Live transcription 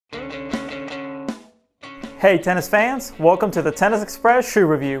Hey tennis fans, welcome to the Tennis Express Shoe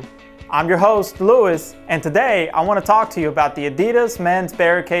Review. I'm your host, Louis, and today I want to talk to you about the Adidas Men's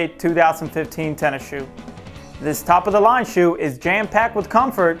Barricade 2015 tennis shoe. This top-of-the-line shoe is jam-packed with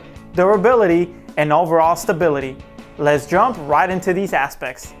comfort, durability, and overall stability. Let's jump right into these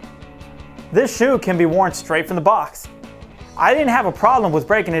aspects. This shoe can be worn straight from the box. I didn't have a problem with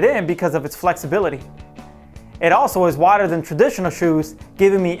breaking it in because of its flexibility. It also is wider than traditional shoes,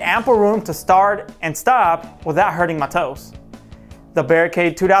 giving me ample room to start and stop without hurting my toes. The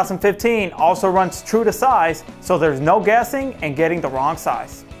Barricade 2015 also runs true to size, so there's no guessing and getting the wrong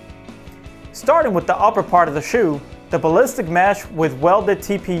size. Starting with the upper part of the shoe, the ballistic mesh with welded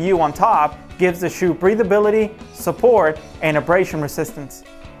TPU on top gives the shoe breathability, support, and abrasion resistance.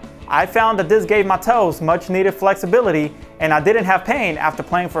 I found that this gave my toes much needed flexibility, and I didn't have pain after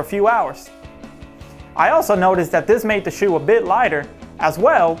playing for a few hours. I also noticed that this made the shoe a bit lighter as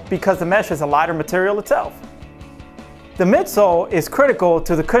well because the mesh is a lighter material itself. The midsole is critical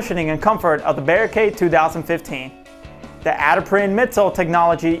to the cushioning and comfort of the Barricade 2015. The Adidas midsole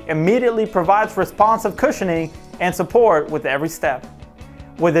technology immediately provides responsive cushioning and support with every step.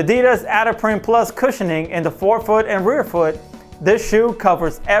 With Adidas Adidas Plus cushioning in the forefoot and rear foot, this shoe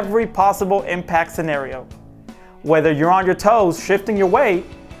covers every possible impact scenario. Whether you're on your toes shifting your weight,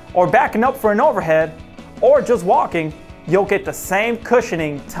 or backing up for an overhead, or just walking, you'll get the same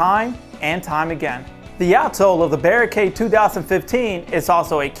cushioning time and time again. The outsole of the Barricade 2015 is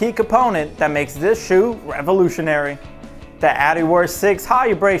also a key component that makes this shoe revolutionary. The Adidas 6 high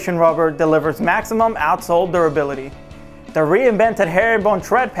abrasion rubber delivers maximum outsole durability. The reinvented herringbone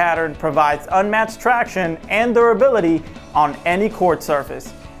tread pattern provides unmatched traction and durability on any court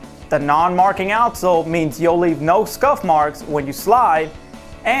surface. The non-marking outsole means you'll leave no scuff marks when you slide,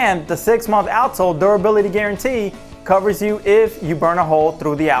 and the 6-month outsole durability guarantee covers you if you burn a hole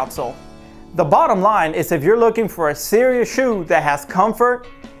through the outsole. The bottom line is, if you're looking for a serious shoe that has comfort,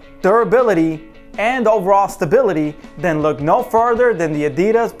 durability, and overall stability, then look no further than the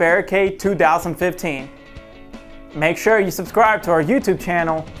Adidas Barricade 2015. Make sure you subscribe to our YouTube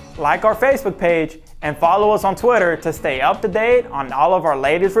channel, like our Facebook page, and follow us on Twitter to stay up to date on all of our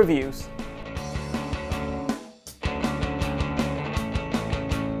latest reviews.